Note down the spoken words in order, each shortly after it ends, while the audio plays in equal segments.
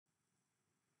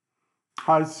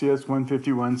Hi, CS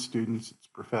 151 students. It's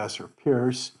Professor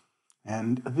Pierce,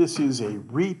 and this is a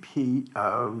repeat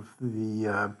of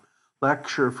the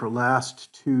lecture for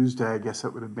last Tuesday. I guess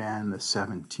that would have been the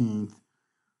 17th.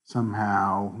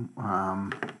 Somehow I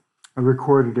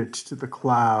recorded it to the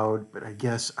cloud, but I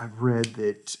guess I've read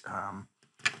that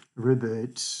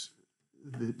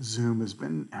that Zoom has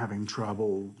been having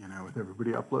trouble, with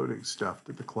everybody uploading stuff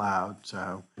to the cloud.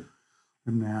 So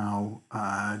I'm now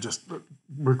just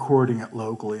recording it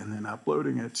locally and then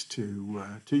uploading it to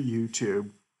YouTube.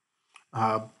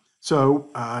 That's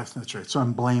right. So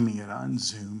I'm blaming it on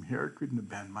Zoom here. It couldn't have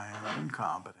been my own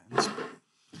incompetence.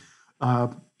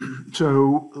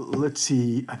 So let's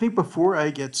see. I think before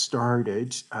I get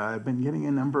started, I've been getting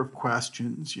a number of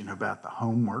questions, about the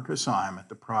homework assignment,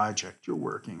 the project you're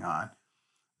working on.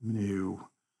 I'm going to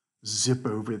zip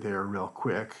over there real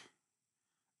quick.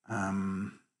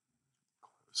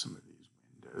 Some of these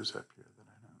windows up here that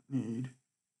I don't need.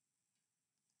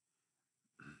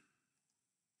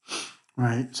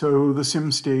 Right, so the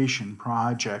SimStation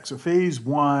project. So phase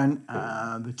one,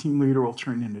 the team leader will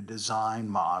turn in a design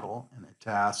model and a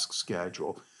task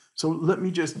schedule. So let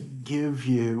me just give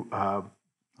you a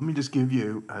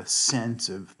sense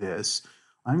of this.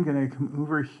 I'm going to come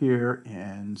over here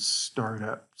and start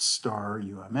up Star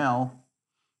UML.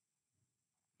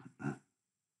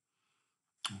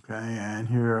 Okay, and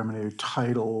here I'm going to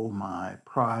title my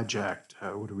project,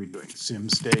 what are we doing?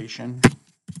 SimStation.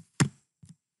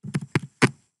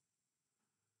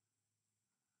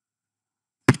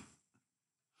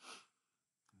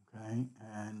 Okay, and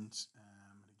I'm going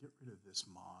to get rid of this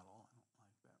model. I don't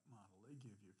like that model they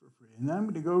give you for free. And then I'm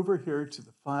going to go over here to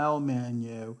the File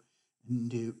menu and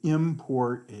do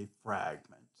Import a Fragment.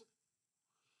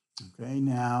 Okay,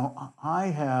 now I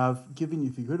have given you,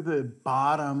 if you go to the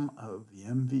bottom of the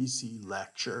MVC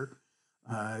lecture,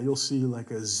 you'll see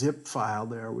like a zip file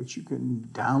there, which you can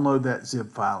download that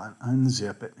zip file and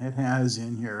unzip it. It has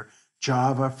in here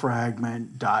Java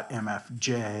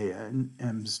fragment.mfj and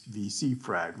MVC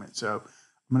fragment. So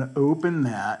I'm going to open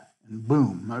that and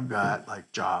boom, I've got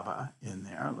like Java in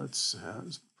there. It's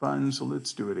fun, so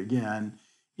let's do it again.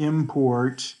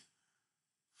 Import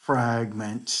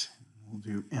fragment. We'll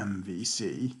do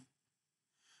MVC.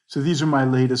 So these are my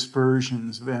latest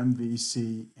versions of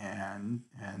MVC and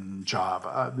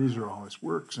Java. These are always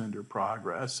works under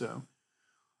progress.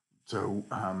 So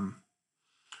I'm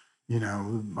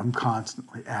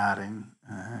constantly adding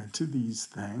to these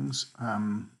things.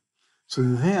 So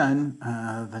then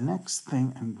the next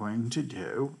thing I'm going to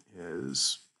do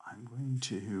is I'm going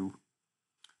to,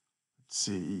 let's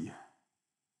see.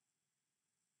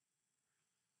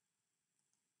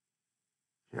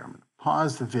 Here, I'm going to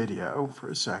pause the video for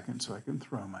a second so I can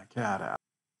throw my cat out.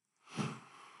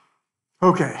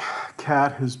 Okay,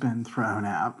 cat has been thrown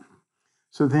out.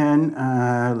 So then,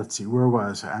 let's see, where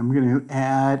was I? I'm going to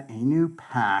add a new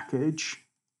package.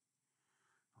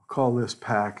 I'll call this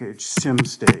package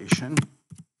SimStation.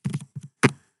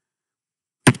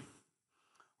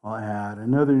 I'll add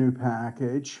another new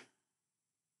package.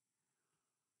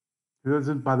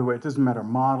 By the way, it doesn't matter,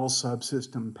 model,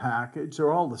 subsystem, package,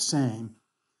 they're all the same.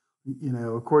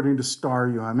 According to Star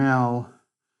UML,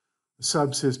 the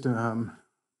subsystem,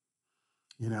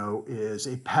 is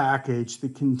a package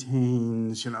that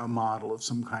contains, a model of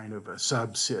some kind of a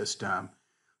subsystem.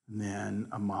 And then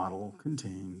a model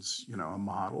contains, a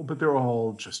model, but they're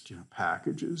all just,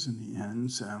 packages in the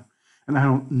end. So, and I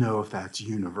don't know if that's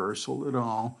universal at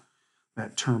all,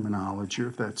 that terminology, or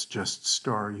if that's just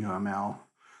Star UML.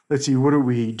 Let's see, what are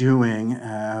we doing?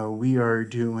 We are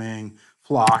doing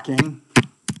flocking.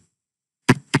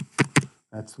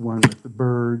 That's the one with the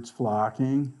birds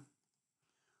flocking.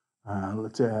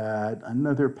 Let's add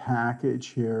another package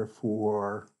here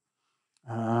for,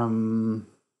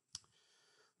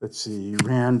 let's see,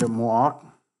 random walk.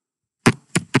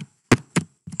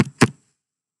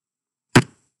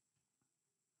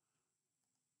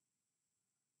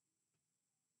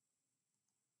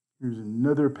 Here's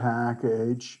another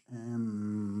package,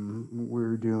 and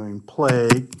we're doing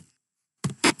plague.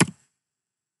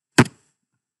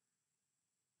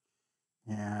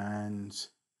 And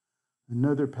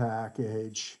another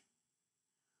package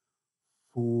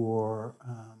for,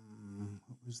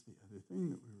 what was the other thing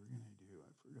that we were going to do?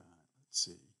 I forgot. Let's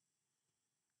see.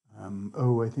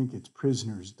 I think it's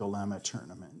Prisoner's Dilemma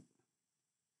Tournament,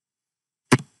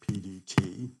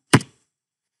 PDT. And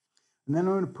then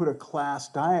I'm going to put a class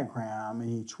diagram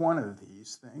in each one of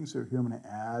these things. So here I'm going to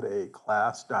add a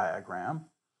class diagram.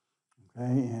 Okay,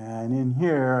 and in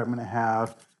here I'm going to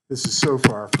have, this is so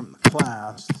far from the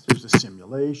class, there's a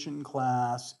simulation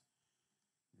class,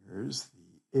 here's the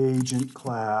agent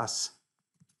class,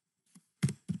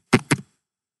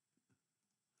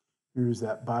 Here's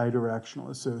that bidirectional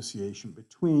association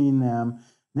between them.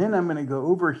 Then I'm going to go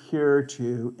over here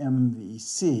to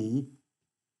MVC.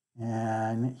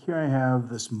 And here I have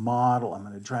this model. I'm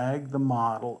going to drag the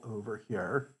model over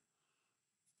here.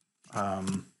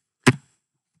 I'm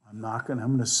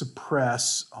going to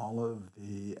suppress all of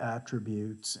the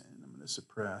attributes, and I'm going to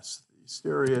suppress the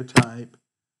stereotype.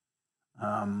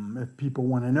 If people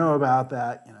want to know about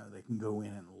that, they can go in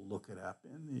and look it up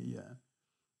in the,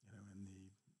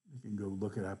 they can go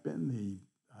look it up in the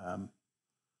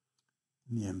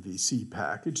MVC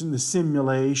package. And the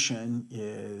simulation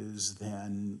is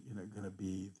then, going to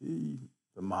be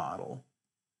the model.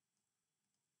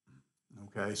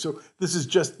 Okay, so this is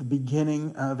just the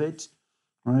beginning of it,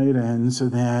 right? And so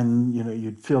then,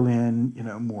 you'd fill in,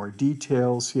 more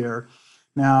details here.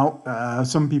 Now,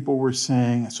 some people were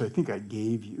saying, so I think I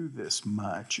gave you this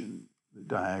much in the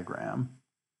diagram.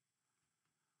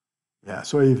 Yeah,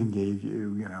 so I even gave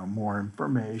you, more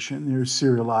information. There's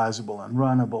serializable and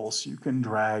runnable, so you can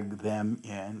drag them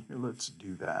in. Here, let's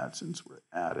do that since we're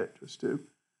at it, just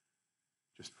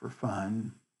for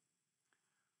fun.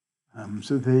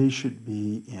 So they should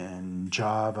be in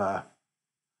Java.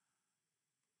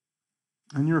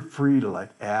 And you're free to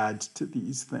add to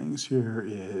these things. Here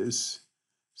is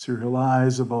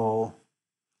serializable,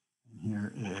 and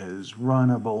here is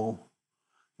runnable.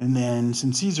 And then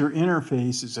since these are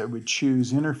interfaces, I would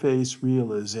choose interface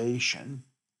realization.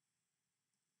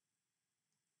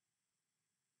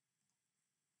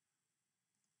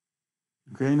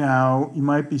 Okay, now you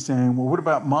might be saying, well, what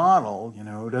about model?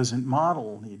 Doesn't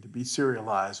model need to be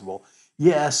serializable?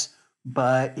 Yes,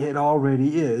 but it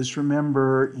already is.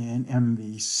 Remember in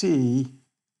MVC,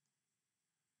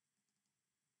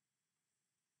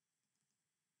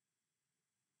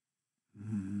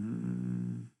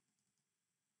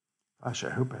 gosh, I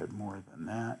hope I had more than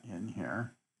that in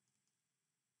here.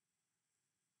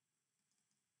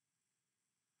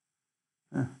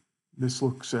 This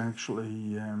looks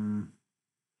actually,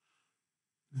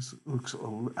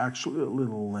 actually a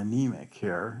little anemic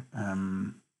here.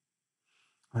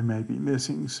 I may be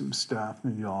missing some stuff.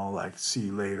 Maybe I'll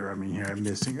see later. I mean, here I'm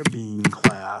missing a bean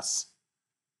class.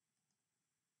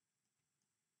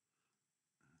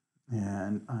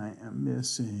 And I am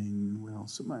missing, what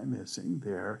else am I missing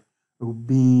there? Oh,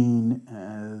 bean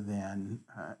then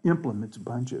implements a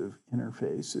bunch of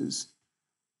interfaces.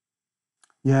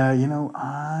 Yeah,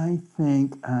 I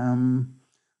think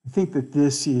that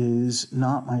this is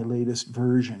not my latest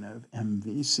version of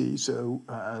MVC. So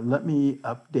let me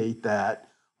update that.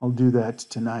 I'll do that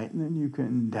tonight, and then you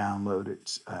can download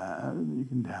it. You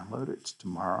can download it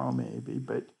tomorrow, maybe.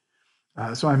 But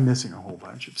so I'm missing a whole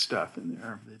bunch of stuff in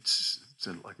there. It's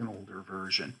like an older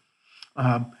version.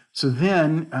 So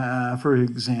then, for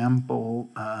example,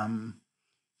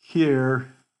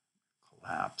 here,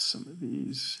 collapse some of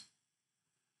these.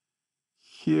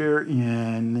 Here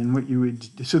in what you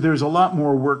would, so there's a lot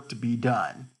more work to be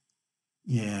done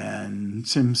in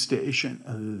SimStation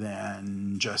other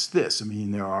than just this. I mean,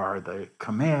 there are the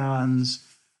commands.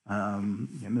 I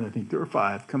think there are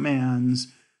 5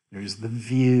 commands. There's the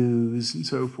views and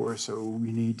so forth. So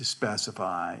we need to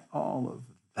specify all of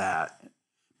that.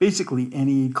 Basically,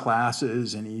 any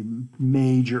classes, any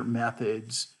major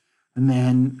methods. And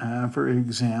then, for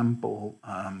example,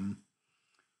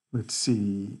 let's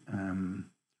see,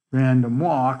 random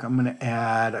walk, I'm going to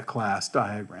add a class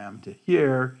diagram to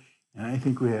here. And I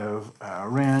think we have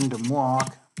random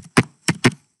walk.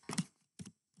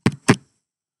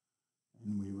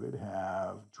 And we would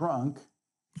have drunk.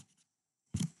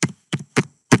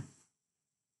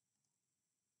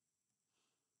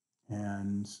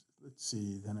 And let's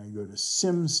see, then I go to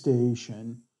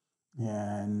SimStation,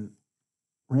 and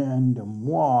random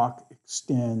walk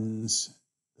extends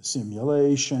the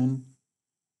simulation,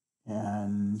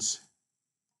 and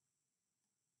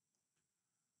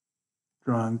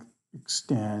drunk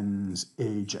extends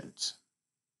agent.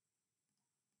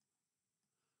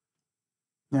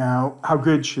 Now, how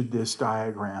good should this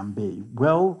diagram be?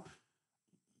 Well,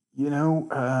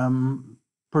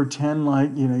 pretend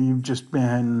like, you've just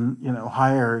been,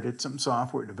 hired at some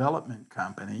software development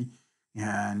company,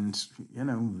 and,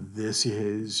 this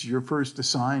is your first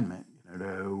assignment,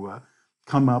 to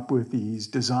come up with these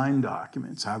design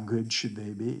documents. How good should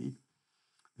they be?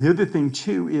 The other thing,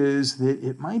 too, is that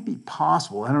it might be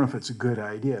possible, I don't know if it's a good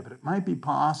idea, but it might be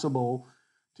possible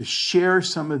to share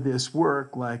some of this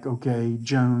work, like, okay,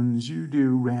 Jones, you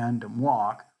do random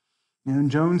walk,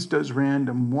 and Jones does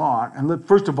random walk. And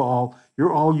first of all,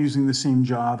 you're all using the same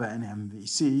Java and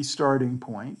MVC starting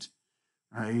point,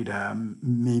 right?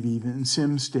 Maybe even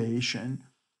SimStation.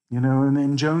 and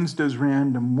then Jones does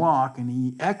random walk and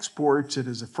he exports it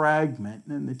as a fragment,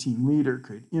 and then the team leader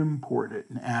could import it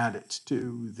and add it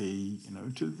to the,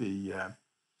 to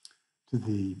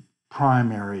the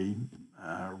primary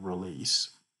release.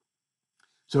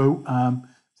 So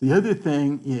the other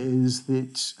thing is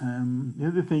that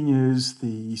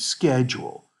the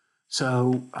schedule.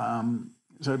 So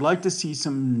so I'd like to see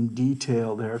some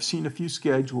detail there. I've seen a few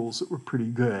schedules that were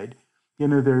pretty good.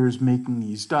 There's making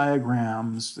these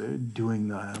diagrams, doing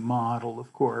the model,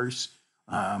 of course,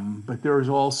 but there's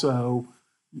also,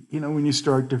 when you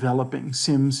start developing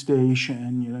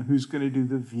SimStation, who's going to do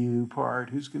the view part,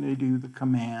 who's going to do the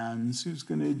commands, who's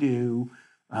going to do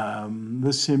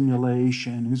the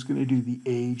simulation, who's going to do the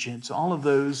agents. All of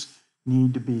those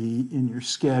need to be in your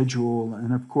schedule,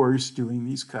 and of course, doing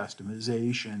these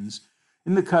customizations.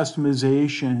 In the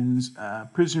customizations,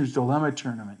 Prisoner's Dilemma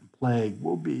Tournament and Plague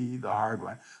will be the hard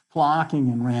one. Flocking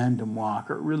and random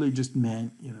walk are really just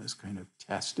meant, as kind of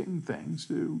testing things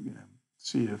to,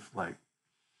 see if the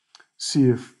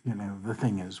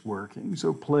thing is working.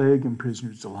 So Plague and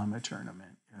Prisoner's Dilemma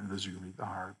Tournament, those are going to be the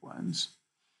hard ones.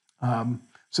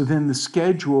 So then the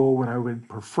schedule, what I would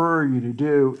prefer you to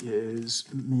do is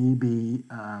maybe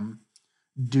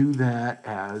do that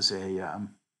as a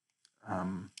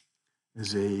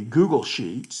Google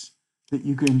Sheets that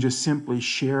you can just simply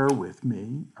share with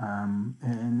me,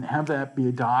 and have that be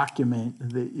a document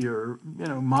that you're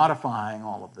modifying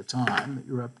all of the time, that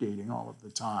you're updating all of the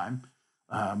time.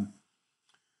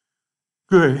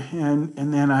 Good,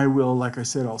 and then I will, like I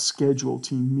said, I'll schedule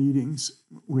team meetings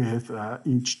with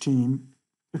each team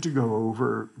to go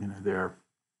over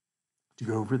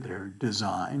their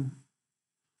design.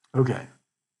 Okay,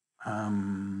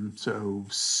 so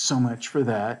much for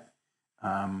that.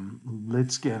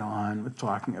 Let's get on with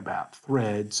talking about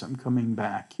threads. I'm coming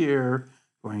back here,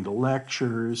 going to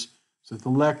lectures. So the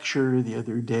lecture the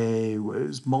other day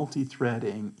was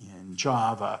multi-threading in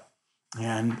Java,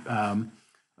 and a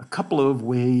couple of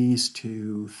ways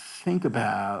to think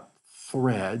about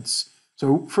threads.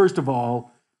 So first of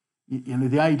all,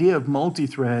 the idea of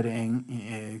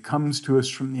multi-threading comes to us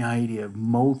from the idea of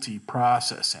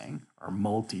multiprocessing or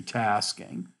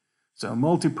multitasking. So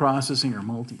multiprocessing or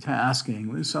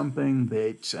multitasking was something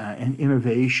that an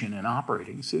innovation in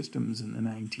operating systems in the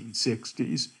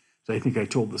 1960s. So I think I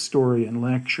told the story in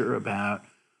lecture about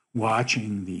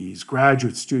watching these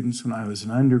graduate students when I was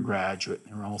an undergraduate.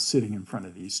 They were all sitting in front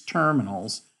of these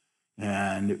terminals,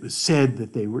 and it was said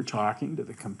that they were talking to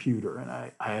the computer, and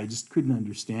I just couldn't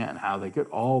understand how they could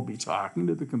all be talking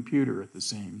to the computer at the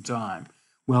same time.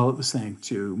 Well, it was thanks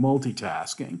to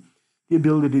multitasking, the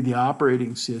ability of the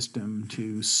operating system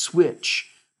to switch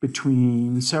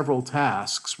between several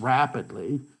tasks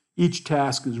rapidly. Each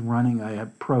task is running a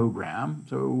program,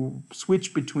 so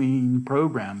switch between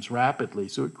programs rapidly,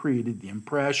 so it created the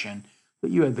impression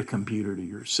that you had the computer to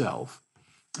yourself.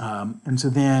 And so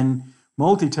then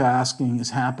multitasking is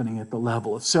happening at the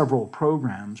level of several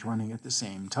programs running at the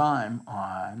same time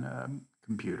on a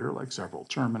computer, like several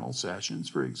terminal sessions,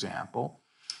 for example.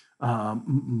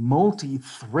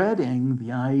 Multi-threading,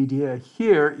 the idea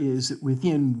here is that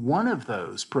within one of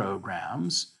those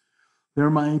programs,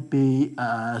 there might be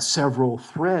several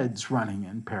threads running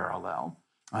in parallel,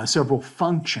 several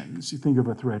functions. You think of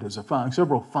a thread as a function,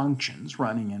 several functions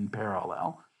running in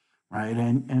parallel, right?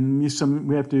 And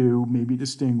we have to maybe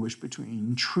distinguish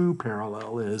between true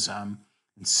parallelism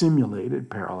and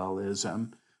simulated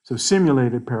parallelism. So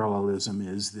simulated parallelism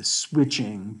is this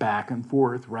switching back and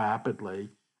forth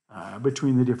rapidly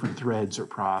between the different threads or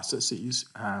processes,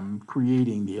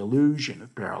 creating the illusion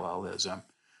of parallelism.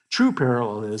 True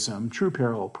parallelism, true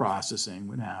parallel processing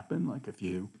would happen like if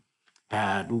you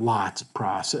had lots of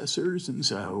processors, and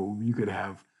so you could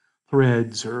have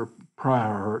threads or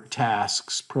prior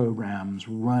tasks, programs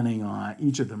running on,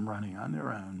 each of them running on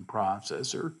their own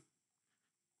processor.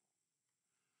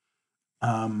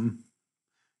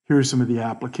 Here are some of the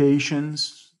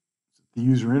applications. The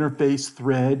user interface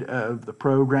thread of the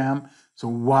program. So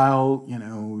while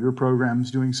your program's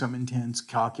doing some intense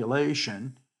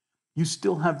calculation, you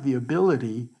still have the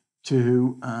ability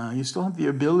to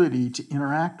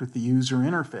interact with the user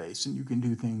interface, and you can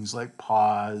do things like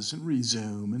pause and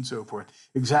resume and so forth.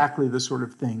 Exactly the sort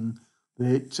of thing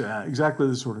that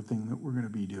we're going to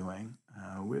be doing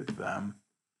with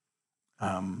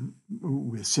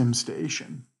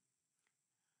SimStation.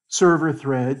 Server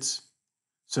threads.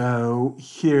 So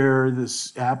here,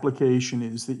 this application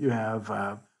is that you have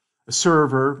a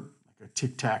server, like a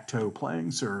tic-tac-toe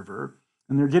playing server,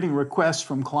 and they're getting requests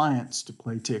from clients to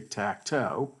play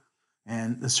tic-tac-toe.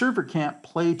 And the server can't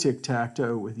play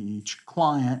tic-tac-toe with each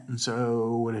client, and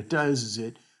so what it does is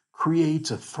it creates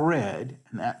a thread,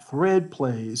 and that thread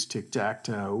plays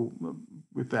tic-tac-toe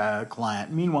with that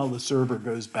client. Meanwhile, the server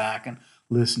goes back and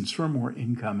listens for more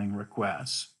incoming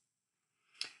requests.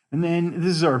 And then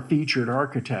this is our featured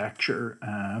architecture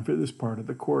for this part of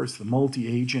the course, the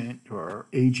multi-agent or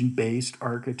agent-based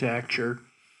architecture,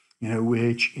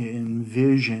 which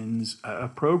envisions a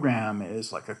program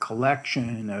as like a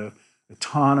collection of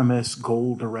autonomous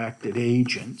goal-directed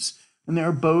agents. And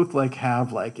they're both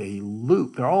have a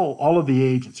loop. They're all of the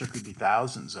agents, there could be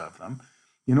thousands of them,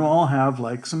 all have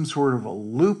some sort of a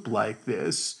loop like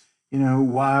this.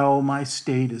 While my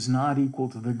state is not equal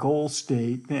to the goal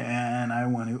state, then I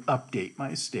want to update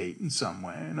my state in some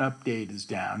way. An update is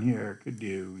down here. It could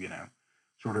do,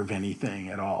 sort of anything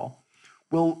at all.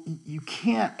 Well, you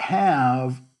can't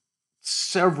have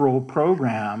several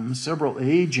programs, several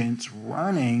agents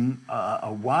running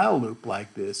a while loop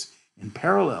like this in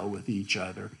parallel with each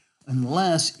other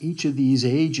unless each of these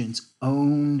agents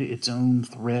owned its own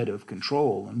thread of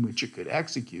control in which it could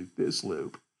execute this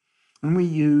loop. And we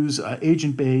use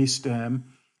agent-based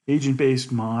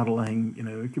modeling.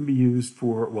 It can be used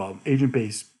for,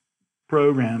 agent-based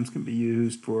programs can be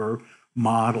used for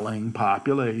modeling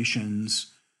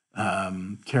populations.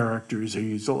 Characters are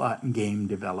used a lot in game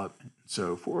development and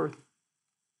so forth.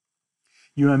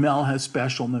 UML has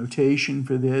special notation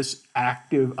for this,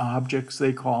 active objects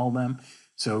they call them.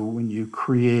 So when you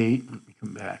create, let me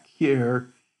come back here,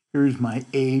 here's my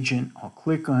agent. I'll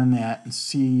click on that and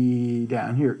see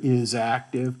down here is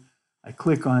active. I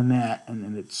click on that and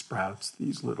then it sprouts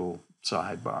these little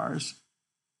sidebars.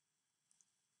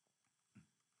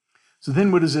 So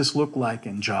then what does this look like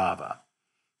in Java?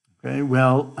 Okay,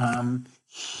 well,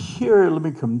 here, let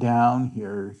me come down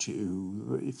here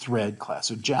to the thread class.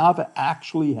 So Java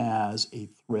actually has a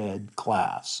thread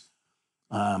class.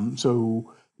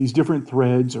 So these different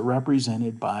threads are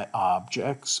represented by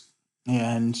objects.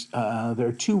 And there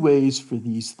are two ways for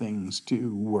these things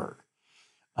to work.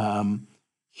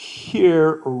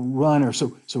 Here, a runner,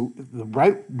 so the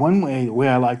way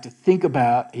I like to think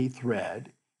about a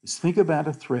thread is think about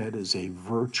a thread as a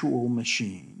virtual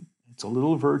machine. It's a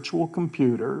little virtual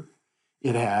computer.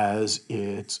 It has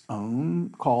its own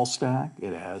call stack.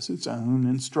 It has its own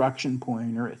instruction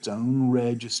pointer, its own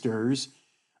registers.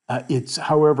 It's,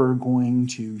 however, going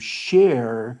to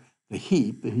share the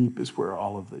heap. The heap is where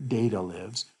all of the data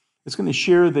lives. It's going to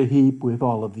share the heap with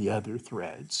all of the other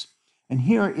threads. And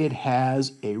here it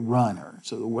has a runner.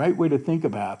 So the right way to think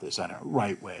about this, the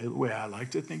way I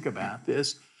like to think about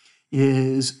this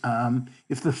is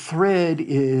if the thread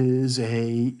is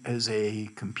a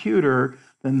computer,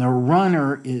 then the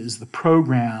runner is the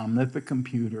program that the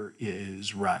computer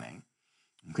is running.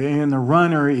 Okay, and the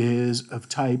runner is of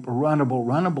type runnable.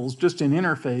 Runnable is just an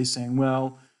interface saying,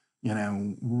 well,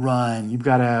 run, you've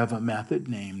got to have a method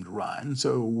named run.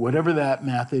 So whatever that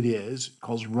method is, it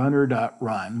calls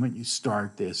runner.run when you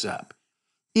start this up.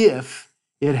 If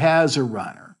it has a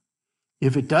runner,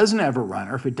 if it doesn't have a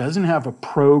runner, if it doesn't have a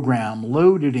program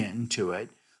loaded into it,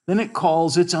 then it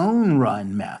calls its own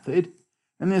run method.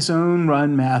 And this own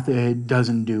run method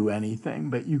doesn't do anything,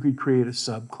 but you could create a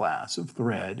subclass of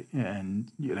thread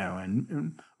and,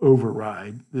 and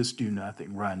override this do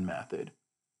nothing run method.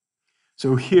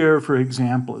 So here, for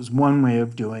example, is one way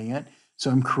of doing it.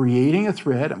 So I'm creating a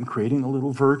thread, I'm creating a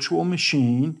little virtual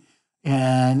machine,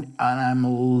 and I'm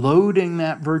loading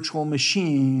that virtual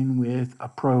machine with a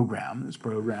program. This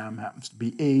program happens to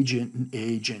be agent, and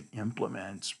agent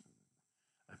implements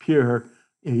up here.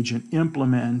 Agent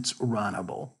implements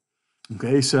runnable.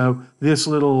 Okay, so this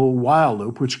little while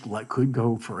loop, which could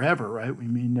go forever, right? We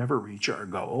may never reach our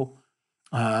goal.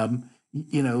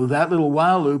 That little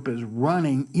while loop is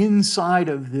running inside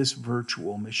of this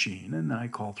virtual machine, and I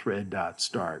call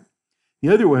thread.start. The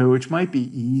other way, which might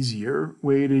be easier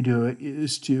way to do it,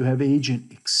 is to have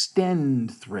agent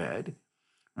extend thread.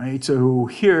 Right, so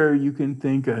here you can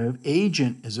think of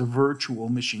agent as a virtual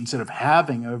machine instead of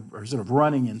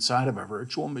running inside of a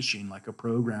virtual machine like a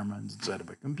program runs inside of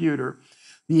a computer.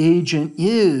 The agent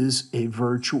is a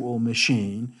virtual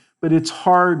machine, but it's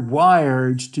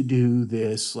hardwired to do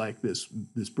this like this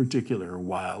particular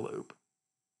while loop.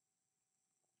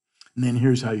 And then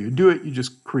here's how you do it. You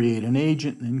just create an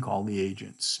agent and then call the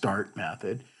agent start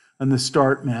method. And the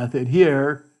start method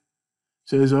here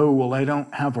says, oh, well, I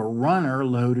don't have a runner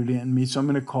loaded in me, so I'm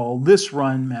going to call this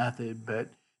run method, but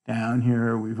down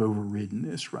here we've overridden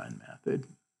this run method.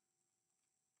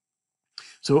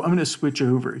 So I'm going to switch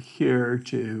over here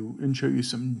and show you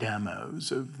some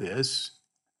demos of this.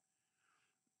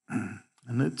 And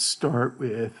let's start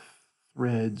with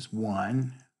threads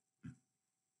 1.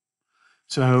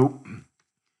 So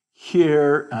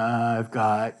Here I've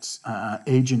got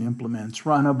agent implements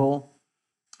runnable.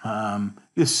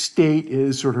 This state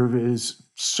is sort of his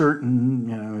certain,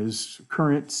 his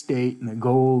current state, and the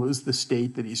goal is the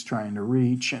state that he's trying to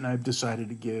reach. And I've decided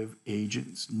to give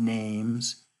agents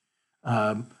names.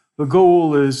 The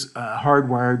goal is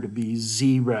hardwired to be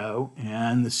 0,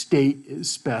 and the state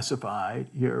is specified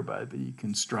here by the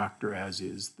constructor, as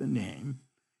is the name.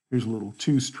 Here's a little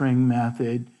toString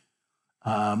method.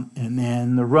 And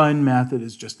then the run method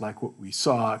is just like what we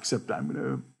saw, except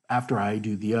after I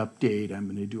do the update, I'm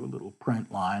going to do a little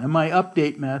print line. And my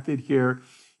update method here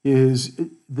is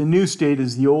the new state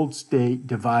is the old state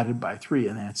divided by 3,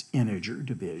 and that's integer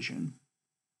division.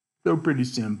 So pretty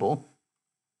simple.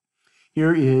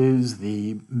 Here is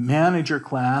the manager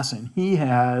class, and he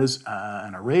has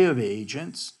an array of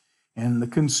agents, and the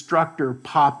constructor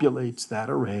populates that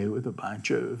array with a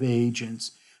bunch of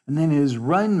agents. And then his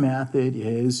run method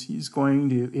is he's going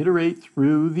to iterate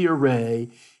through the array,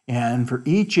 and for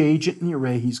each agent in the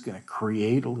array, he's going to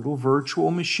create a little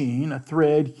virtual machine, a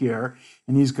thread here,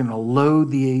 and he's going to load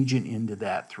the agent into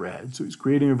that thread. So he's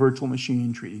creating a virtual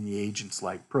machine, treating the agents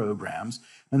like programs.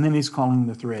 And then he's calling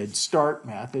the thread start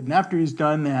method. And after he's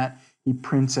done that, he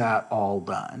prints out all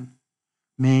done.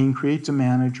 Main creates a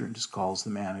manager and just calls the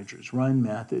manager's run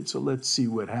method. So let's see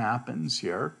what happens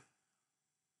here.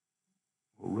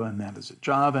 We'll run that as a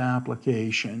Java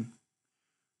application.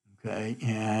 Okay,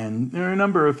 and there are a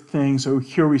number of things. So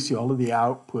here we see all of the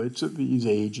outputs of these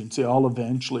agents. They all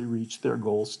eventually reach their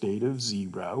goal state of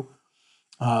 0.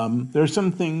 There are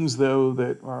some things, though,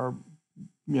 that are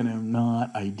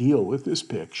not ideal with this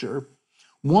picture.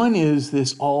 One is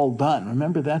this all done.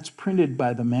 Remember, that's printed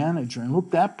by the manager. And look,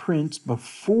 that prints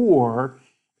before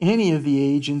any of the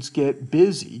agents get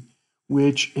busy,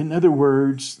 which, in other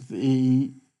words,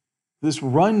 this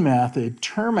run method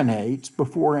terminates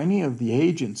before any of the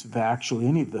agents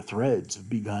any of the threads have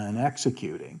begun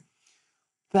executing.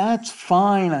 That's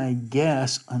fine, I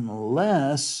guess,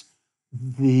 unless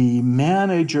the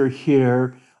manager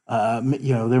here,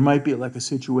 there might be like a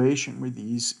situation where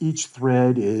each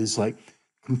thread is like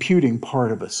computing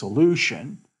part of a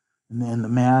solution. And then the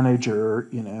manager,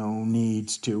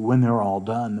 needs to, when they're all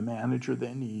done, the manager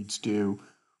then needs to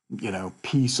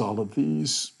piece all of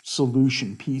these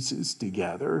solution pieces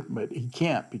together, but he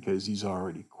can't because he's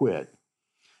already quit.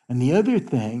 And the other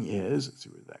thing is, let's see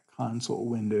where that console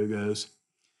window goes.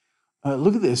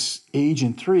 Look at this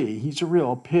agent 3. He's a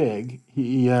real pig.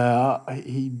 He hogs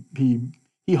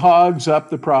up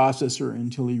the processor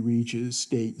until he reaches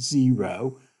state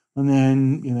 0. And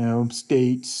then,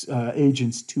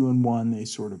 agents 2 and 1, they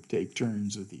sort of take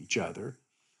turns with each other.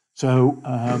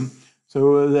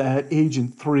 So that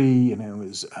agent 3,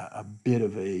 is a bit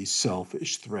of a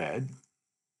selfish thread.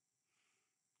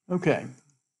 Okay.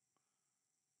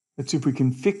 Let's see if we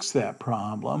can fix that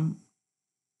problem.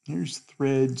 Here's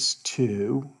threads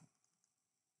 2.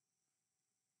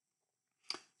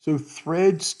 So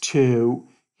threads 2,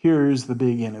 here's the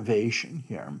big innovation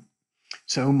here.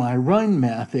 So my run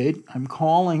method, I'm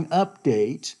calling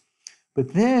update,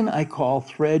 but then I call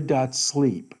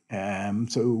thread.sleep.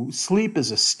 So sleep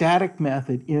is a static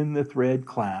method in the thread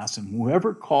class, and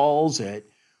whoever calls it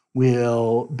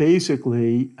will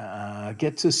basically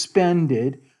get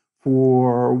suspended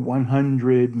for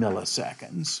 100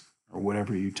 milliseconds, or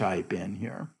whatever you type in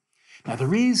here. Now, the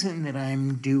reason that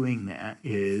I'm doing that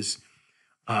is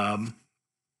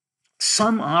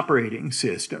some operating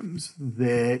systems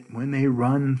that when they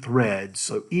run threads,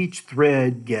 so each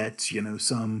thread gets,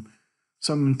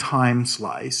 some time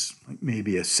slice, like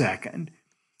maybe a second.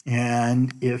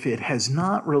 And if it has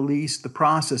not released the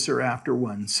processor after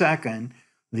 1 second,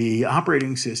 the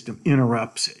operating system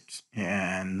interrupts it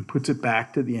and puts it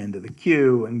back to the end of the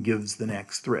queue and gives the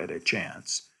next thread a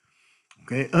chance.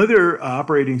 Okay, other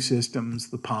operating systems,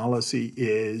 the policy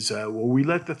is, we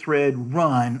let the thread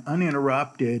run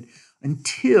uninterrupted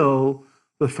until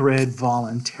the thread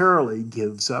voluntarily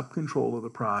gives up control of the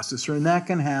processor. And that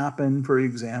can happen, for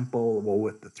example,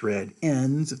 if the thread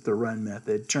ends, if the run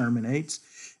method terminates.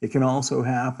 It can also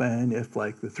happen if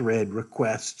the thread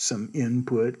requests some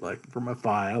input, like from a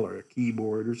file or a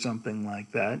keyboard or something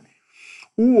like that.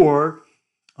 Or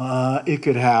it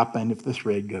could happen if the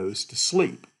thread goes to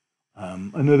sleep.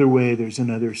 Another way, there's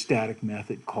another static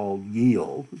method called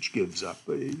yield, which gives up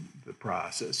the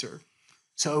processor.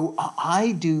 So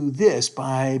I do this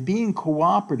by being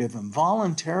cooperative and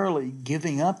voluntarily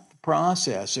giving up the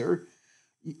processor.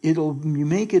 You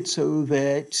make it so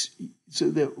that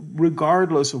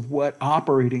regardless of what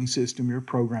operating system your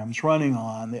program's running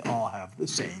on, they all have the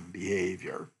same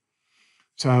behavior.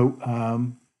 So,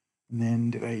 and then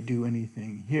did I do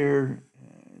anything here?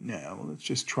 no, let's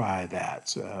just try that.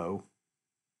 So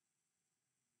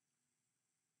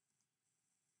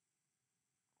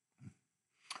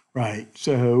right,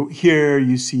 so here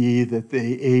you see that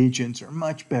the agents are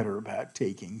much better about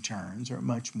taking turns, are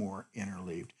much more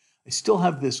interleaved. I still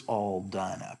have this all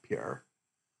done up here.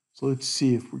 So let's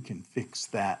see if we can fix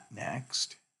that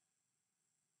next.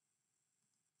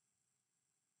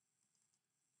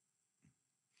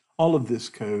 All of this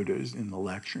code is in the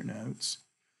lecture notes.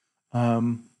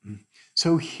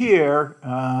 So here,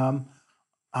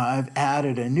 I've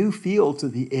added a new field to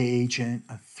the agent,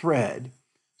 a thread.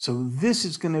 So this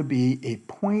is going to be a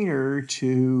pointer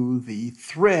to the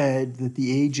thread that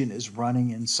the agent is running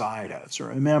inside of. So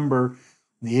remember,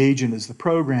 the agent is the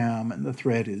program and the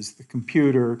thread is the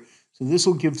computer. So this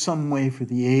will give some way for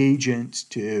the agent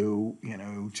to,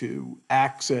 to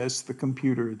access the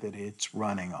computer that it's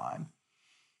running on.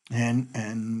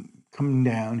 And coming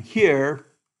down here,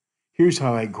 here's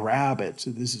how I grab it.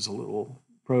 So this is a little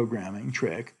programming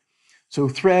trick. So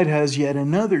thread has yet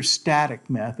another static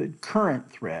method,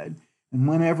 current thread, and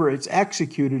whenever it's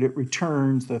executed, it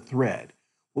returns the thread.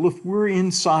 Well, if we're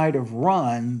inside of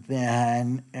run,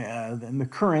 then the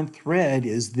current thread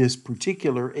is this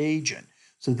particular agent.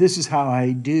 So this is how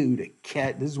I do to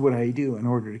catch. This is what I do in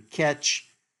order to catch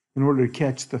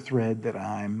the thread that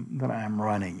I'm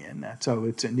running in. That's how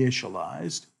it's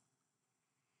initialized.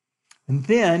 And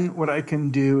then what I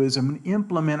can do is I'm going to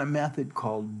implement a method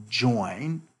called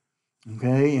join.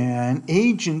 Okay, and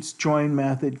agent's join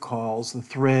method calls the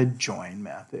thread join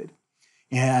method.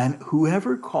 And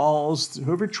whoever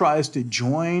tries to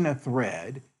join a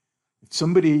thread, if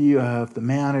the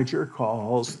manager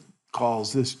calls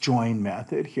this join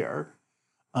method here,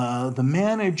 the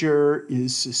manager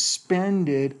is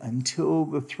suspended until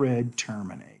the thread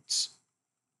terminates.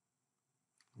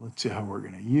 Let's see how we're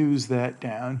going to use that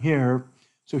down here.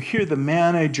 So here the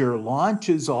manager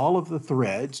launches all of the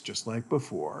threads, just like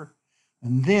before.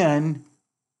 And then,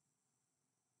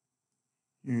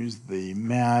 here's the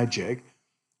magic.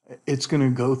 It's going to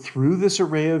go through this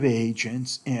array of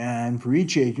agents, and for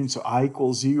each agent, so I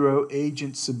equals 0,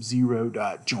 agent sub 0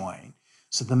 dot join.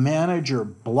 So the manager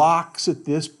blocks at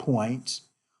this point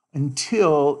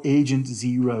until agent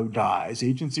 0 dies.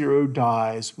 Agent 0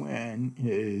 dies when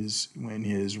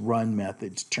his run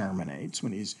method terminates,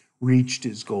 when he's reached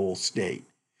his goal state.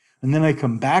 And then I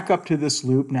come back up to this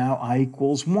loop. Now I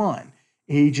equals 1.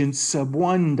 Agent sub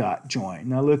 1 dot join.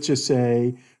 Now let's just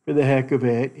say, for the heck of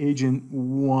it, agent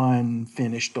 1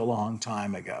 finished a long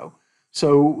time ago.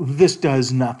 So this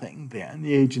does nothing then.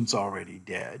 The agent's already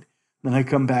dead. Then I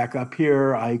come back up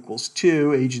here, I equals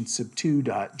 2, agent sub 2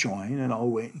 dot join, and I'll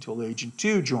wait until agent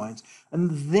 2 joins. And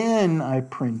then I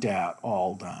print out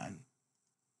all done.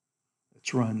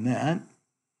 Let's run that.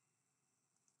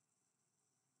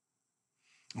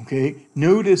 Okay,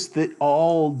 notice that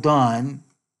all done,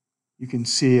 you can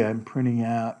see I'm printing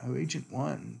out, agent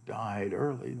 1 died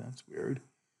early, that's weird.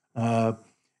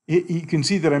 You can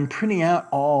see that I'm printing out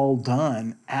all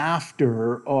done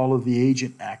after all of the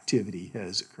agent activity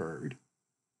has occurred.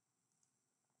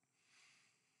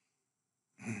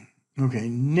 Okay,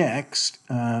 next,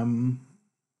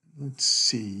 let's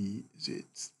see, let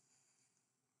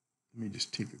me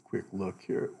just take a quick look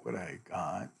here at what I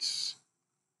got.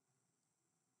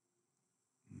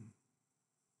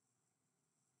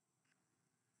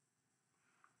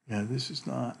 Yeah, this is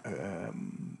not,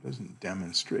 doesn't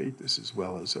demonstrate this as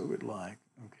well as I would like.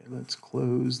 Okay, let's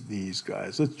close these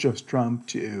guys. Let's just jump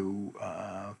to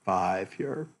 5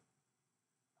 here.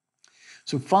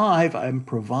 So 5, I'm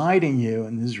providing you,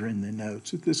 and these are in the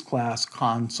notes, with this class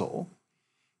console.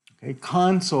 Okay,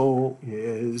 console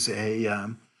is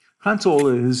a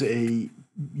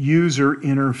user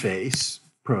interface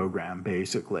program,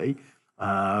 basically,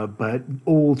 but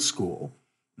old school.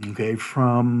 Okay,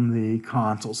 from the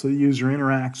console. So the user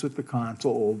interacts with the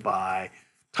console by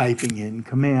typing in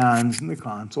commands, and the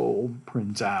console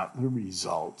prints out the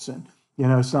results. And,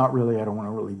 it's not really, I don't want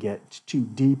to really get too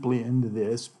deeply into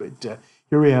this, but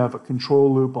here we have a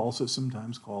control loop, also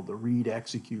sometimes called the read,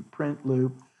 execute, print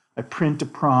loop. I print a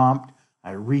prompt,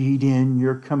 I read in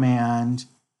your command.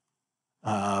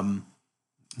 I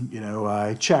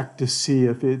check to see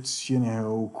if it's,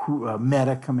 a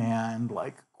meta command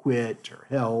like quit or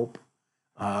help,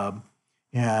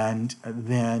 and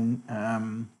then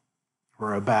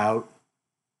or about.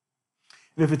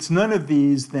 And if it's none of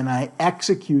these, then I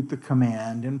execute the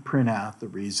command and print out the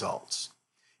results.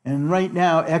 And right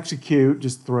now, execute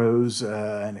just throws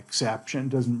an exception,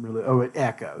 doesn't really, it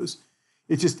echoes.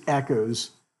 It just echoes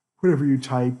whatever you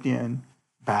typed in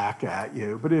back at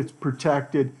you, but it's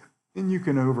protected, and you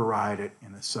can override it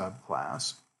in a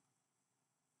subclass.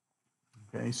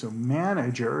 Okay, so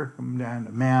manager, come down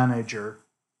to manager.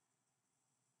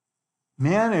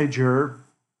 Manager,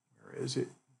 where is it?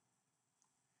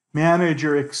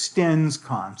 Manager extends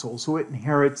console, so it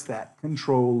inherits that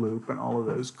control loop and all of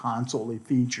those console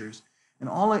features. And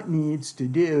all it needs to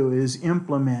do is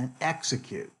implement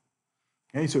execute.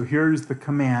 Okay, so here's the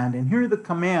command, and here are the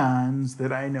commands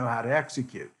that I know how to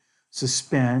execute.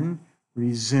 Suspend,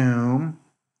 resume,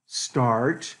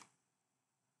 start,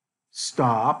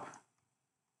 stop,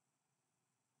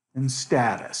 and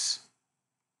status.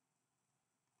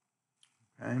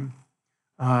 Okay.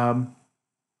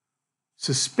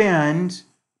 Suspend,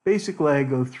 basically I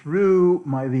go through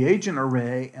the agent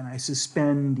array and I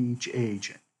suspend each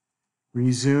agent.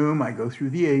 Resume, I go through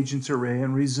the agents array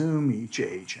and resume each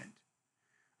agent.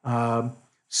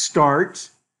 Start,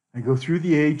 I go through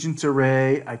the agents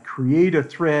array, I create a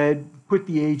thread, put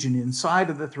the agent inside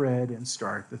of the thread and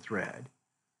start the thread.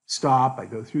 Stop, I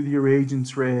go through the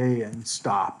agents array and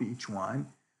stop each one.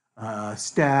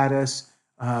 Status,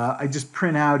 I just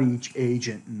print out each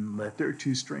agent and let their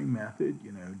toString method,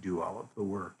 do all of the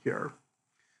work here.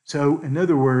 So in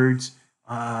other words,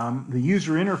 the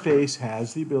user interface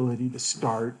has the ability to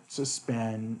start,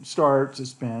 suspend,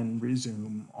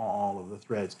 resume all of the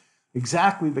threads.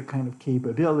 Exactly the kind of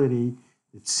capability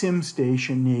that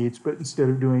SimStation needs, but instead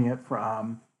of doing it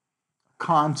from a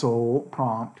console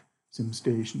prompt,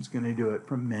 SimStation's going to do it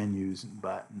from menus and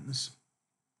buttons.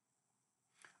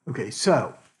 Okay,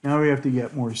 so now we have to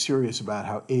get more serious about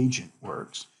how agent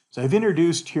works. So I've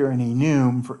introduced here an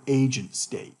enum for agent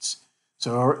states.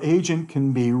 So our agent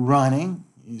can be running.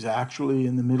 He's actually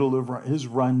in the middle of his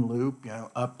run loop,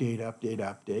 update, update,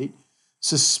 update.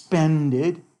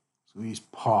 Suspended, so he's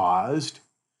paused.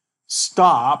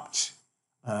 Stopped,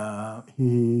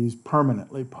 he's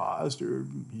permanently paused, or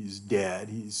he's dead.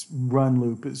 His run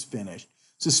loop is finished.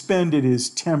 Suspended is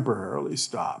temporarily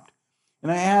stopped.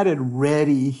 And I added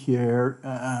ready here,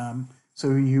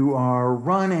 so you are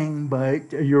running,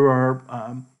 but you're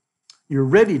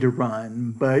ready to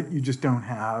run, but you just don't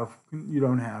have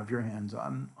your hands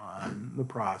on the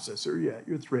processor yet.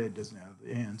 Your thread doesn't have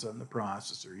the hands on the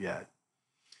processor yet.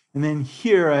 And then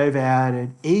here I've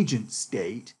added agent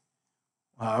state,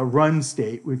 run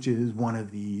state, which is one of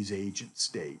these agent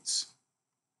states.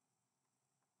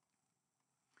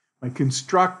 My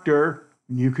constructor,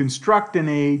 when you construct an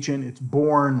agent, it's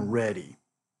born ready.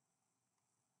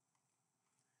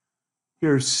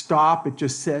 Here's stop, it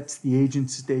just sets the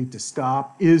agent state to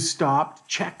stop. Is stopped,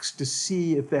 checks to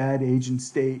see if that agent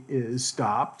state is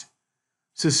stopped.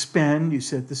 Suspend, you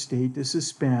set the state to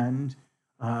suspend.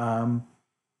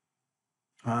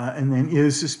 And then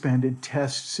is suspended,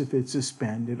 tests if it's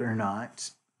suspended or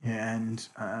not. And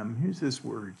here's this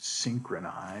word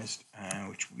synchronized,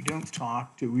 which we don't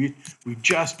talk to. We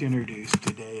just introduced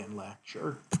today in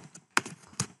lecture.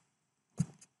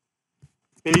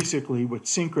 Basically, what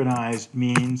synchronized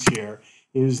means here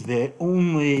is that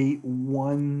only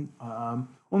one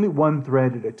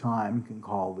thread at a time can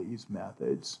call these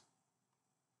methods.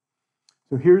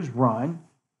 So here's run.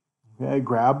 Okay, I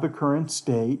grab the current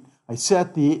state. I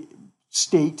set the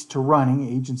state to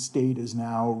running. Agent state is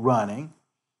now running.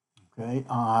 Okay,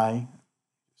 I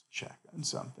just check on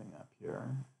something up here.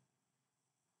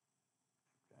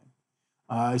 Okay.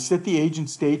 I set the agent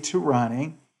state to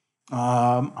running.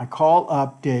 I call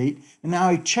update, and now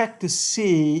I check to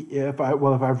see if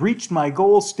I've reached my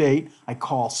goal state, I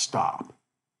call stop.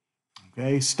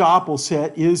 Okay, stop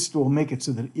will make it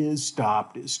so that is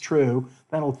stopped is true.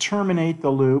 That'll terminate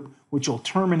the loop, which will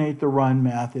terminate the run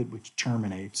method, which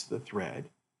terminates the thread.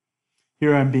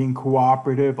 Here I'm being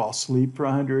cooperative. I'll sleep for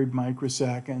 100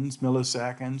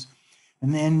 milliseconds.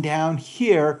 And then down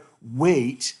here,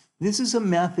 wait. This is a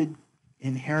method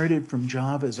inherited from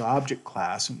Java's object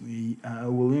class, and we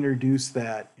will introduce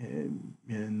that in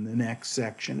the next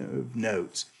section of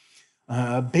notes.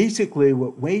 Basically,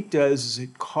 what wait does is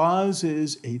it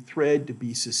causes a thread to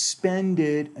be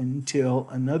suspended until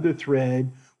another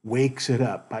thread wakes it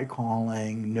up by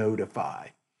calling notify.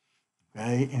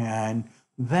 Okay, and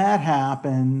that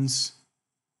happens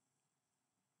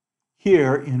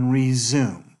here in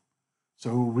resume.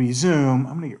 So resume,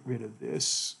 I'm going to get rid of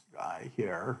this guy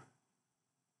here.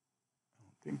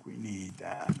 I think we need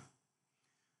that.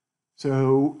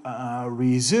 So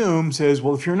resume says,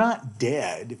 well, if you're not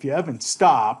dead, if you haven't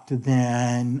stopped,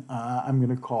 then I'm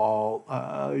going to call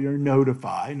your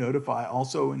notify. Notify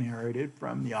also inherited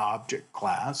from the object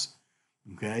class.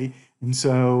 Okay, and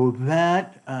so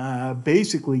that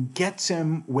basically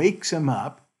wakes him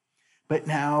up. But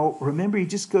now remember, he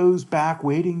just goes back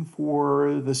waiting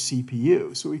for the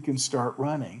CPU so he can start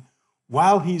running.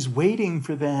 while he's waiting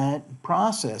for that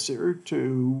processor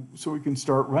so he can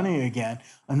start running again,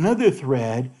 another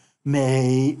thread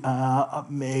may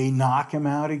knock him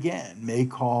out again, may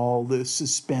call the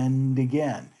suspend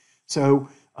again. So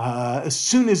as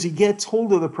soon as he gets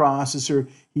hold of the processor,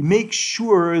 he makes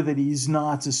sure that he's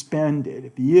not suspended.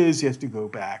 If he is, he has to go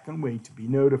back and wait to be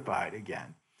notified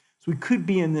again. So we could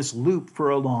be in this loop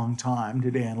for a long time.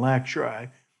 Today in lecture,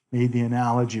 I made the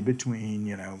analogy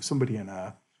between, somebody in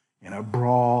a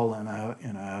brawl in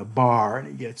a bar, and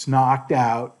he gets knocked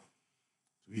out.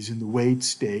 So he's in the wait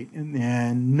state, and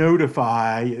then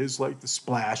notify is like the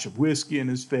splash of whiskey in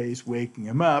his face, waking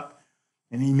him up,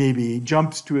 and he maybe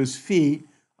jumps to his feet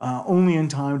only in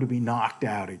time to be knocked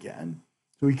out again.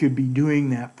 So he could be doing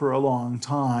that for a long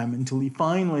time until he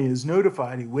finally is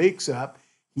notified. He wakes up.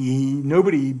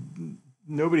 Nobody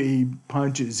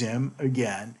punches him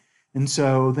again, and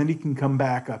so then he can come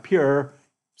back up here.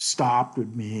 Stopped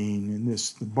would mean, in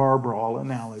the bar brawl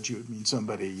analogy, would mean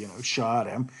somebody shot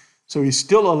him. So he's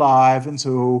still alive, and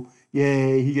so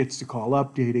yay, he gets to call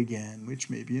update again, which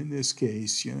maybe in this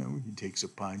case, he takes a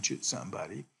punch at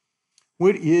somebody.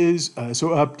 What is so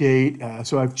update?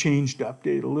 So I've changed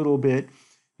update a little bit.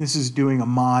 This is doing a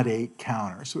mod 8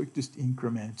 counter, so it just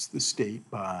increments the state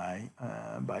by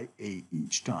 8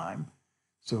 each time.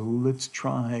 So let's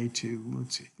try to,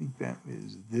 let's see, I think that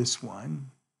is this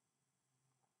one.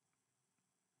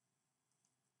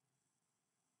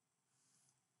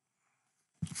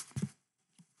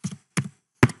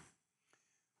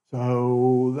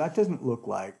 So that doesn't look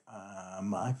like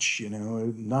much,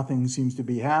 nothing seems to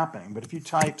be happening. But if you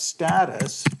type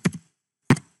status,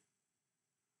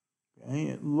 okay,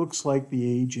 it looks like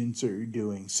the agents are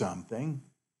doing something.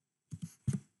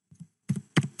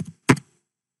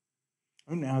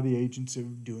 And now the agents are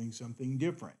doing something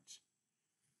different.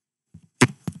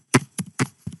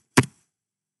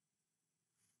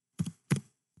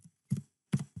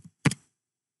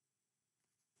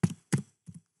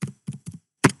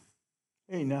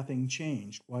 Hey, nothing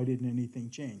changed. Why didn't anything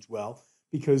change? Well,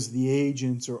 because the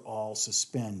agents are all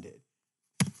suspended.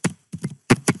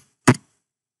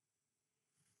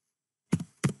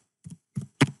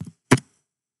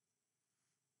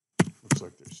 Looks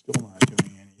like they're still not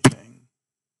doing anything.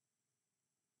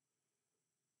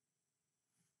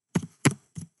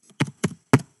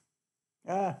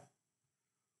 Why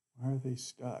are they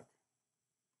stuck?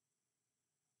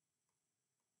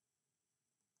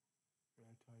 Did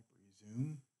I type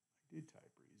resume? I did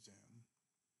type resume.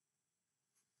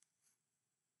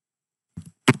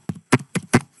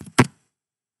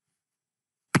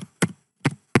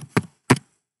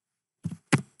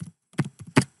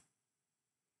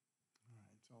 All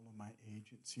right, so all of my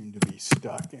agents seem to be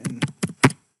stuck in.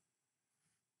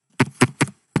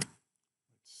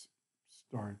 Let's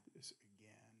start this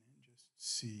again and just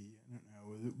see. I don't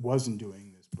know, it wasn't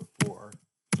doing this before.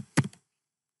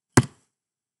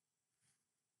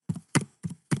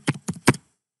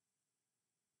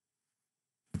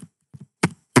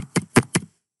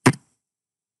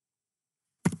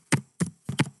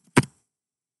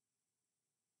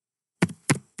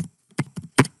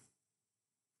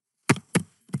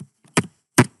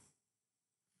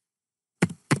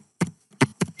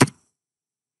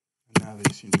 Now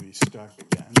they seem to be stuck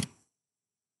again.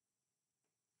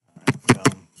 All right,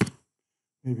 well,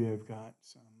 maybe I've got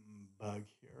some bug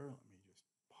here. Let me just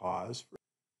pause.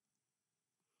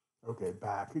 Okay,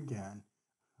 back again.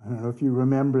 I don't know if you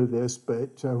remember this,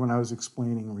 but when I was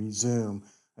explaining resume,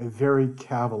 I very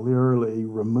cavalierly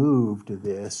removed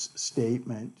this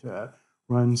statement,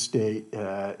 run state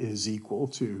is equal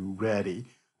to ready.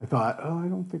 I thought, oh, I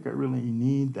don't think I really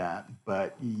need that,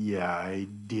 but yeah, I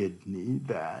did need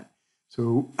that.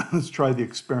 So let's try the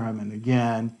experiment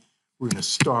again. We're going to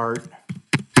start.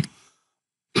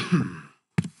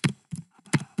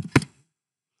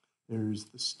 There's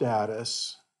the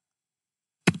status.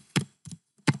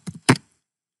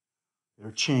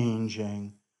 They're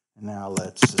changing. And now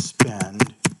let's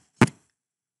suspend.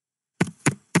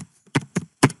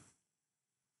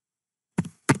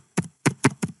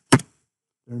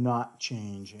 They're not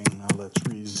changing. Now let's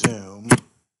resume.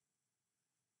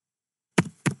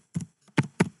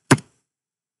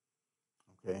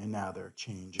 Okay, and now they're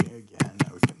changing again.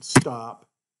 Now we can stop,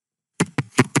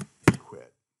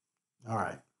 quit. All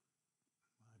right,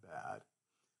 my bad.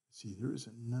 See, there's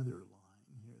another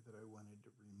line here that I wanted to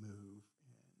remove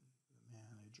in the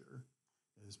manager.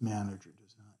 As manager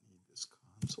does not need this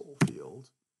console field.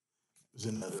 It was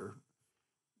another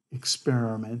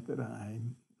experiment that I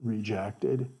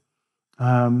rejected.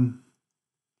 So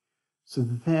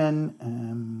then,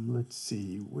 let's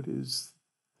see, what is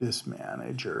this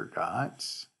manager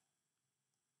got?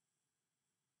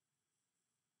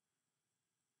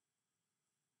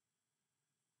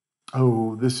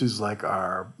 oh, this is like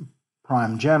our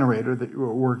prime generator that you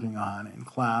were working on in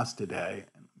class today.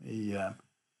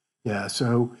 Yeah,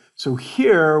 so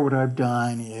here what I've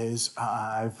done is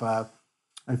I've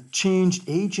changed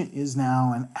agent is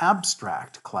now an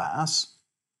abstract class,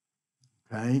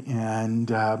 okay,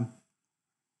 and I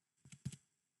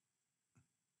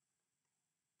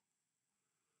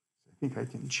think I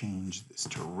can change this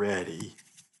to ready.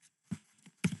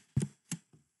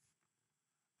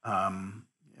 Yeah,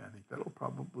 I think that'll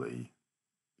probably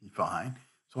be fine.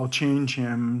 So I'll change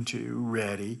him to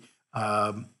ready.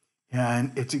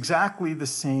 And it's exactly the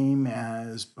same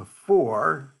as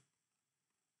before,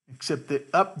 except that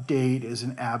update is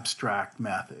an abstract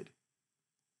method.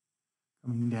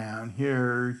 Coming down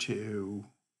here to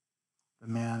the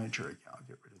manager, again, I'll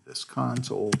get rid of this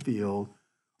console field.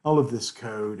 All of this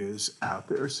code is out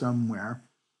there somewhere.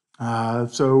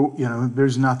 So,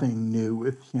 there's nothing new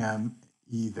with him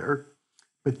either.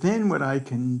 But then what I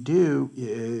can do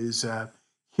is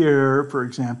here, for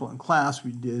example, in class,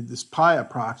 we did this pi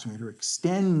approximator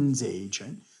extends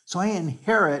agent. So I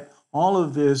inherit all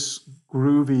of this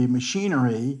groovy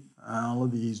machinery, all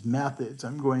of these methods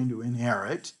I'm going to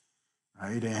inherit,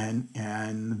 right? And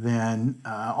then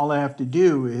all I have to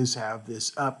do is have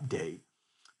this update.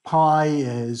 Pi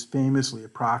is famously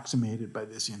approximated by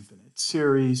this infinite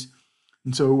series.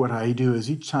 And so what I do is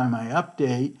each time I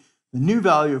update, the new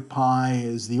value of pi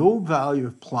is the old value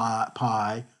of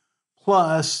pi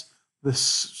plus the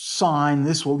sign.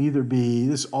 This will either be,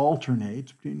 this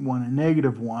alternates between 1 and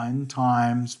 -1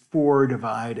 times 4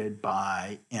 divided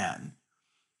by n,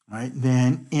 right?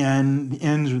 Then n, the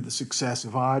n's are the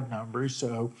successive odd numbers.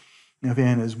 So if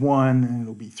n is 1, then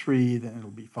it'll be 3, then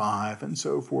it'll be 5, and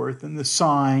so forth. And the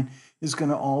sign is going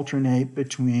to alternate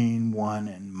between 1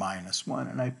 and -1,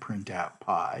 and I print out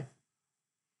pi.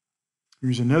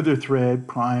 Here's another thread,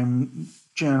 prime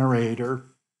generator.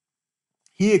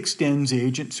 He extends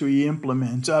agent, so he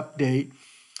implements update.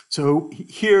 So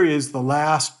here is the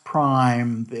last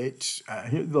prime that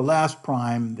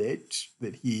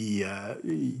he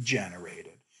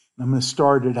generated. I'm going to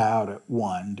start it out at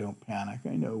 1. Don't panic.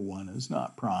 I know 1 is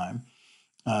not prime.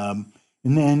 And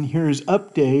then here's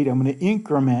update. I'm going to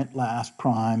increment last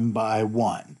prime by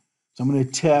 1. So I'm going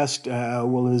to test,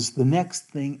 well, is the next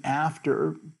thing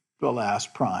after the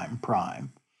last prime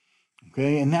prime?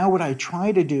 Okay, and now what I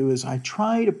try to do is I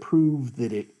try to prove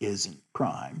that it isn't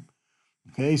prime.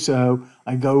 Okay, so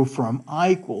I go from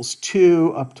I equals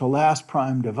 2 up to last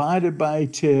prime divided by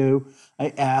 2. I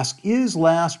ask, is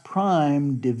last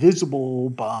prime divisible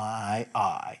by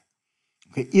I?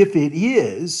 Okay, if it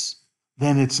is,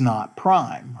 then it's not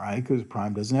prime, right? Because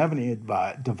prime doesn't have any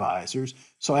divisors.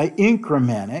 So I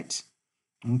increment it.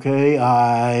 Okay,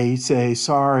 I say,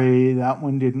 sorry, that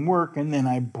one didn't work. And then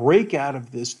I break out of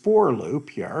this for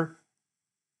loop here.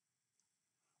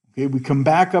 Okay, we come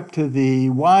back up to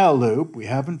the while loop. We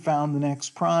haven't found the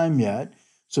next prime yet.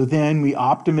 So then we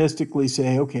optimistically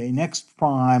say, okay, next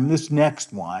prime, this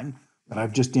next one that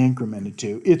I've just incremented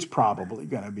to, it's probably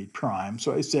going to be prime.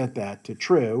 So I set that to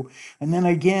true. And then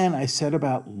again, I set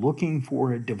about looking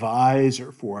for a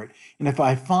divisor for it. And if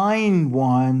I find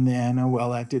one, then, oh,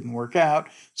 well, that didn't work out.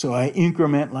 So I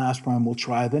increment last prime, we'll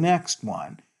try the next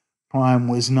one. Prime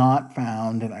was not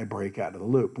found, and I break out of the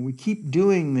loop. And we keep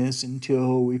doing this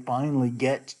until we finally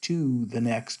get to the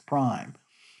next prime,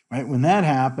 right? When that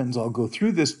happens, I'll go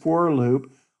through this for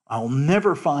loop. I'll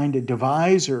never find a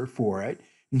divisor for it,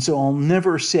 and so I'll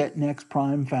never set next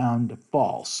prime found to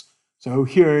false. So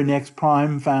here, next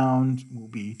prime found will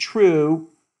be true,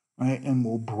 right? And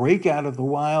we'll break out of the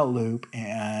while loop,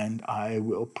 and I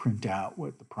will print out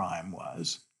what the prime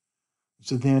was.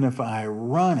 So then if I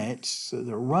run it, so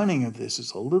the running of this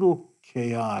is a little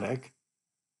chaotic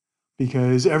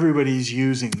because everybody's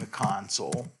using the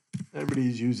console.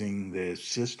 Everybody's using the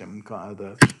system.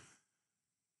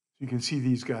 You can see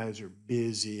these guys are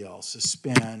busy. I'll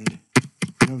suspend.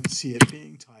 You don't see it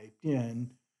being typed in,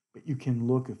 but you can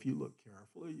look, if you look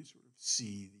carefully, you sort of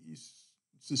see these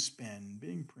suspend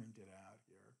being printed out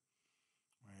here,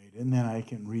 right? And then I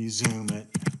can resume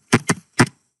it.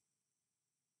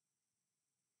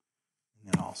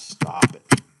 And then I'll stop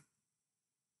it.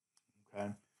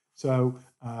 Okay, so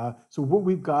what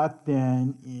we've got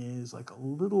then is like a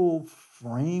little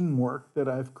framework that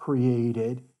I've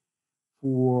created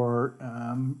for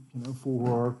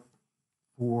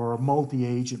for a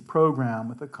multi-agent program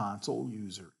with a console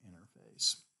user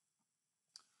interface.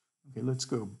 Okay, let's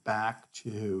go back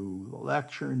to the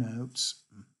lecture notes.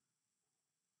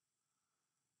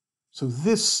 So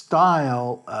this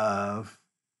style of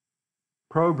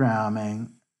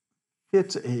programming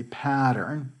fits a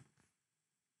pattern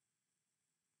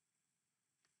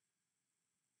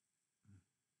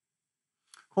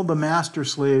called the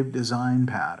master-slave design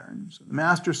pattern. So the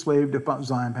master-slave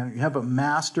design pattern, you have a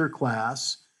master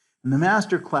class, and the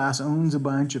master class owns a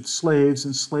bunch of slaves,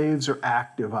 and slaves are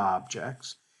active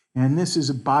objects. And this is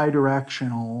a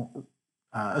bidirectional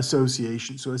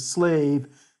association. So a slave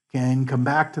can come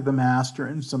back to the master.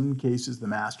 In some cases, the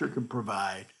master can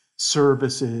provide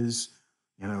services,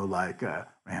 like a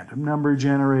random number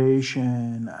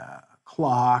generation, a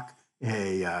clock,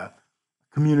 a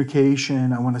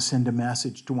communication. I want to send a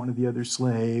message to one of the other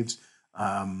slaves.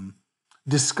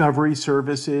 Discovery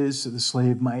services. So the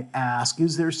slave might ask,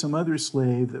 is there some other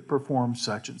slave that performs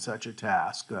such and such a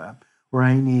task? Where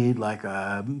I need like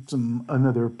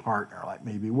another partner, like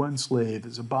maybe one slave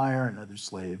is a buyer, another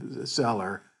slave is a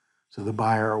seller. So the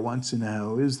buyer wants to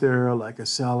know, is there like a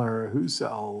seller who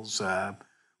sells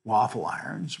waffle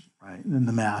irons, right? And then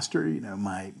the master,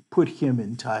 might put him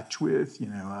in touch with,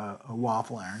 a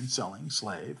waffle iron selling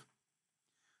slave.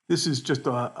 This is just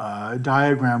a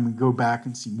diagram. We go back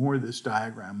and see more of this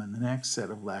diagram in the next set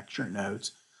of lecture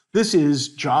notes. This is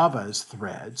Java's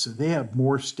thread, so they have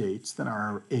more states than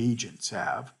our agents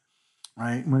have,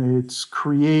 right? When it's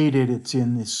created, it's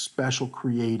in this special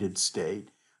created state.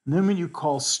 And then when you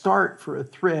call start for a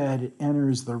thread, it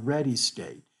enters the ready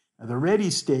state. Now, the ready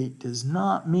state does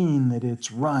not mean that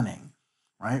it's running,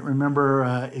 right?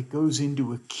 Remember, it goes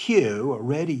into a queue, a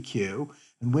ready queue,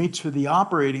 and waits for the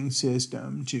operating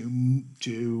system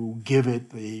to give it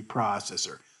the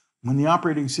processor. When the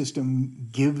operating system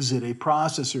gives it a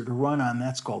processor to run on,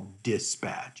 that's called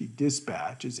dispatch. He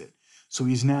dispatches it. So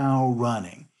he's now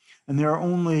running. And there are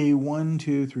only 1,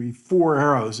 2, 3, 4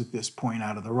 arrows at this point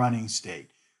out of the running state.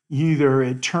 Either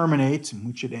it terminates, in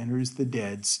which it enters the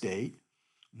dead state,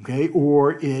 okay,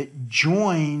 or it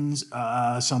joins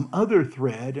some other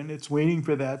thread and it's waiting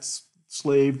for that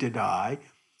slave to die.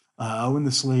 When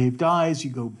the slave dies,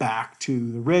 you go back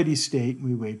to the ready state and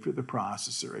we wait for the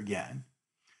processor again.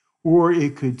 Or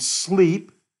it could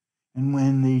sleep, and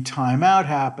when the timeout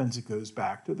happens, it goes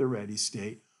back to the ready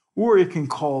state. Or it can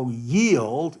call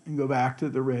yield and go back to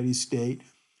the ready state.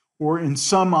 Or in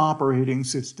some operating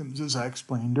systems, as I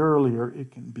explained earlier,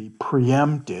 it can be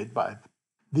preempted by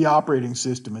the operating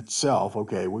system itself.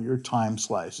 Okay, well, your time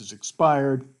slice is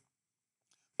expired.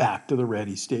 Back to the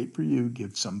ready state for you.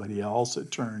 Give somebody else a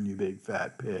turn, you big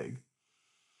fat pig.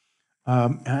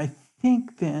 And I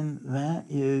think then that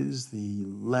is the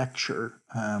lecture.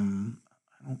 I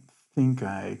don't think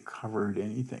I covered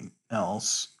anything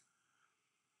else.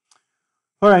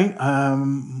 All right,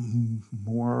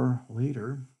 more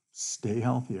later. Stay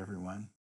healthy, everyone.